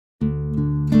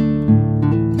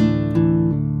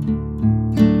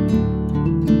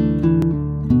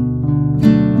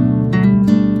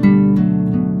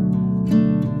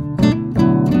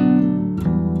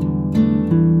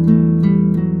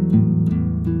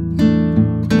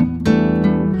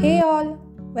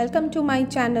welcome to my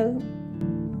channel.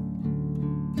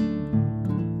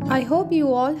 I hope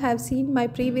you all have seen my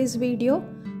previous video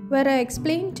where I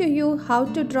explained to you how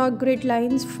to draw grid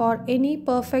lines for any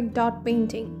perfect dot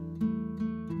painting.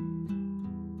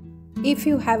 If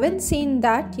you haven't seen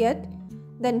that yet,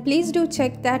 then please do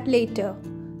check that later.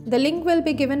 The link will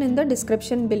be given in the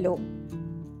description below.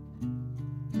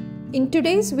 In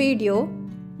today's video,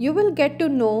 you will get to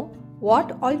know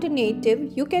what alternative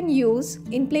you can use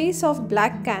in place of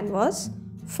black canvas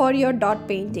for your dot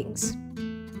paintings.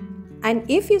 And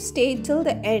if you stay till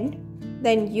the end,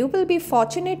 then you will be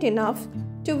fortunate enough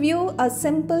to view a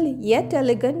simple yet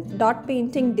elegant dot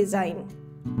painting design.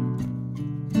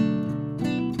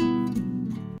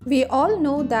 We all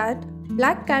know that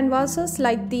black canvases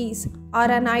like these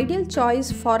are an ideal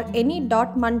choice for any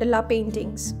dot mandala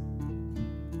paintings.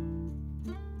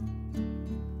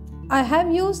 I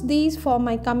have used these for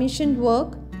my commissioned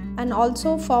work and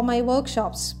also for my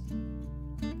workshops.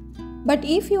 But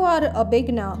if you are a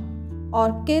beginner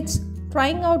or kids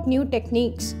trying out new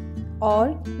techniques,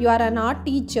 or you are an art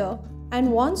teacher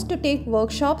and wants to take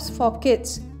workshops for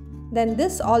kids, then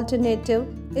this alternative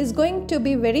is going to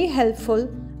be very helpful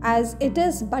as it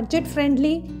is budget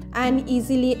friendly and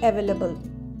easily available.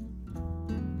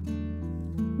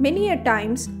 Many a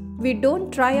times we don't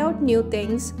try out new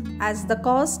things as the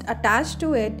cost attached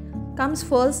to it comes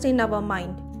first in our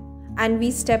mind and we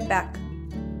step back.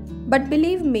 But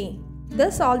believe me,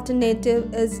 this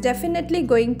alternative is definitely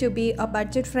going to be a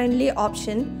budget-friendly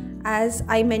option as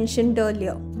I mentioned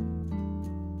earlier.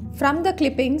 From the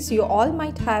clippings, you all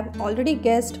might have already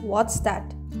guessed what's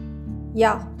that.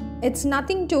 Yeah, it's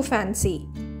nothing too fancy.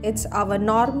 It's our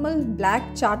normal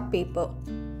black chart paper.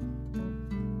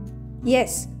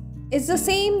 Yes, it's the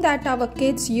same that our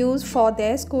kids use for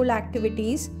their school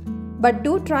activities, but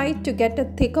do try to get a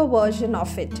thicker version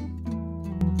of it.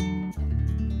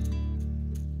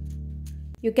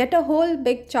 You get a whole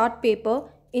big chart paper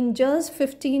in just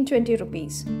 15-20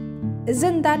 rupees.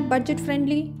 Isn't that budget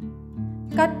friendly?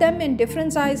 Cut them in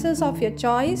different sizes of your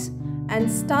choice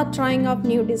and start trying out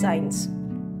new designs.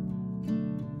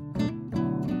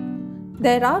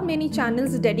 There are many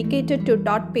channels dedicated to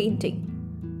dot painting.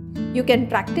 You can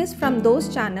practice from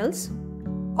those channels,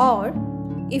 or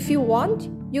if you want,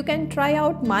 you can try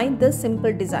out this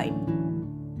simple design.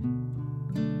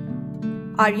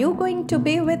 Are you going to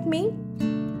be with me?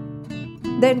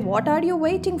 Then what are you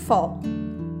waiting for?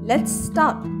 Let's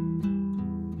start.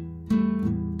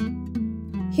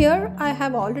 Here I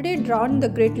have already drawn the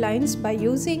grid lines by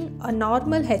using a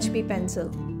normal HB pencil.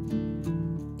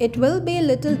 It will be a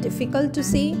little difficult to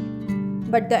see,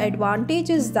 but the advantage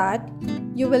is that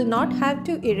you will not have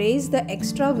to erase the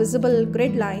extra visible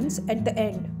grid lines at the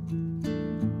end.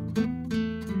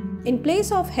 In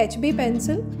place of HB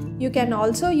pencil, you can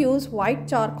also use white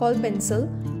charcoal pencil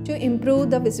to improve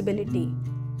the visibility.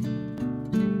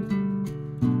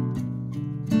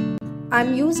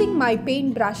 I'm using my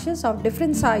paint brushes of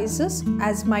different sizes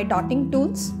as my dotting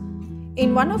tools.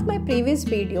 In one of my previous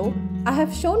videos, I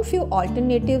have shown few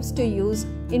alternatives to use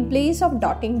in place of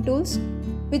dotting tools,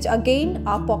 which again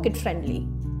are pocket friendly.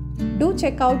 Do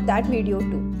check out that video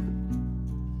too.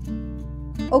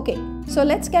 Okay, so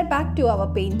let's get back to our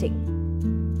painting.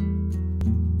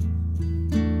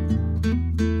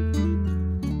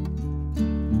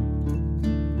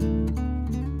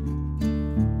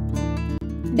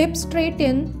 Dip straight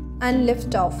in and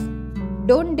lift off.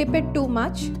 Don't dip it too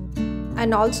much,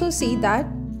 and also see that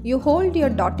you hold your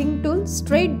dotting tool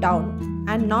straight down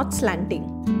and not slanting.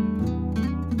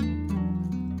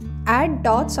 Add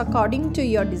dots according to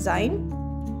your design.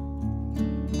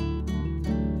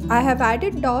 I have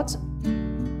added dots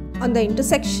on the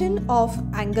intersection of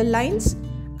angle lines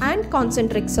and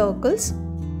concentric circles.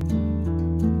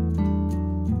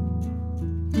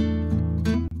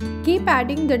 Keep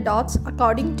adding the dots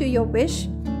according to your wish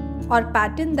or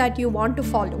pattern that you want to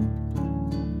follow.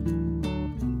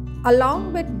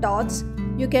 Along with dots,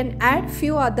 you can add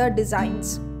few other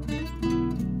designs.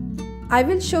 I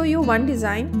will show you one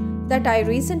design that I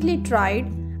recently tried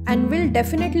and will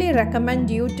definitely recommend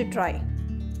you to try.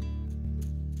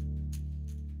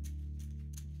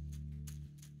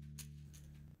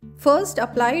 First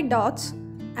apply dots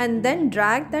and then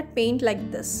drag that paint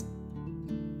like this.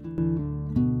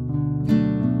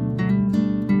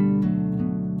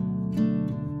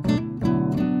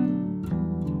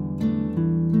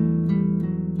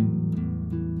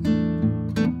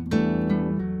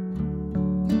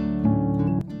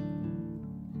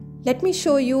 Let me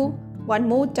show you one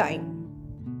more time.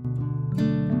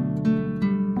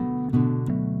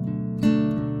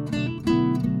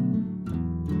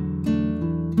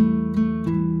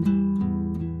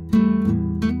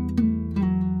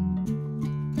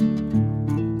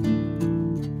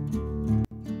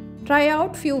 Try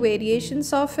out few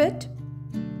variations of it.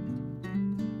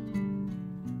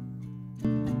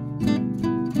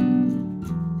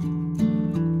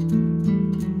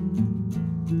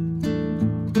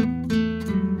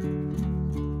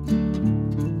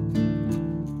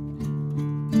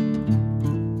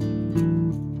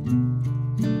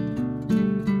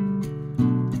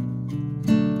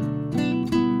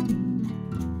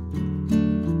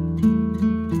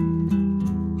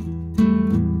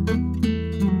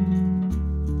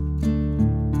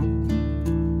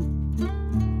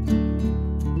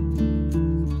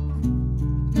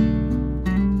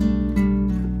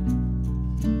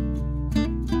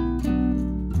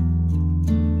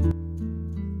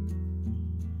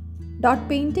 Dot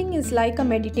painting is like a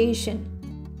meditation.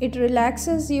 It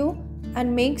relaxes you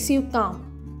and makes you calm.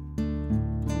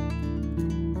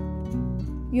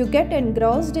 You get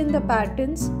engrossed in the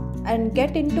patterns and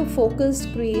get into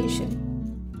focused creation.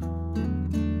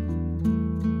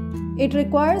 It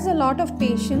requires a lot of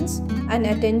patience and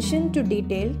attention to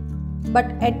detail, but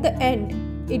at the end,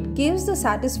 it gives the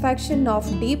satisfaction of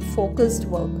deep focused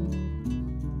work.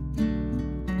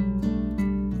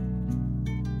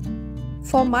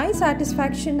 For my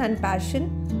satisfaction and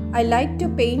passion, I like to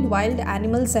paint wild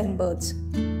animals and birds.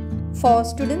 For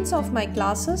students of my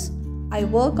classes, I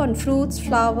work on fruits,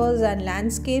 flowers and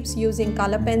landscapes using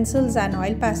color pencils and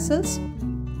oil pastels.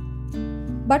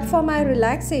 But for my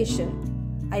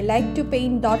relaxation, I like to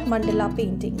paint dot mandala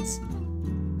paintings.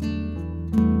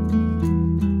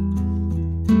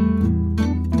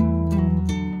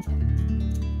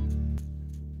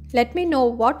 Let me know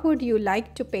what would you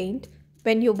like to paint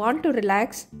when you want to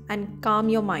relax and calm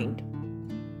your mind.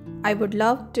 I would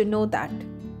love to know that.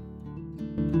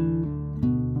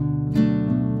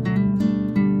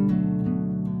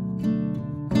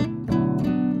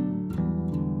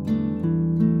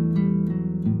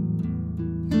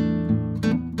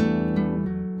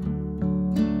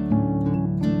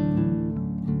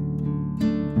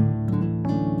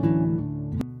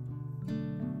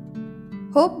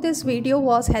 Hope this video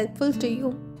was helpful to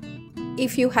you.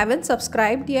 If you haven't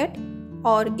subscribed yet,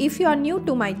 or if you are new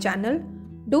to my channel,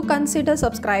 do consider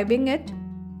subscribing it.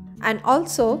 And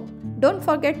also, don't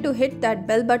forget to hit that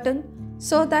bell button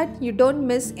so that you don't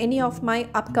miss any of my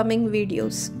upcoming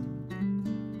videos.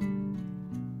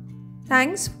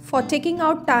 Thanks for taking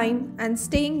out time and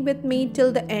staying with me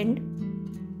till the end.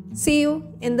 See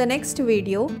you in the next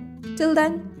video. Till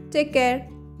then, take care.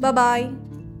 Bye-bye.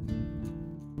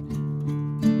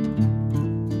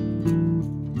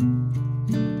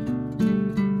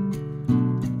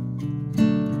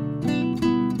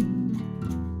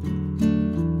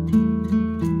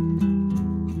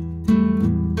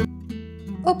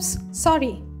 Oops,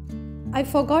 sorry, I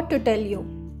forgot to tell you.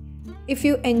 If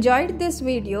you enjoyed this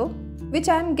video, which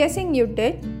I am guessing you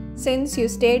did since you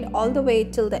stayed all the way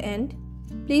till the end,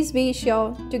 please be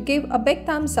sure to give a big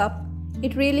thumbs up.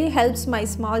 It really helps my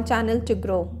small channel to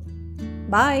grow.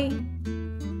 Bye.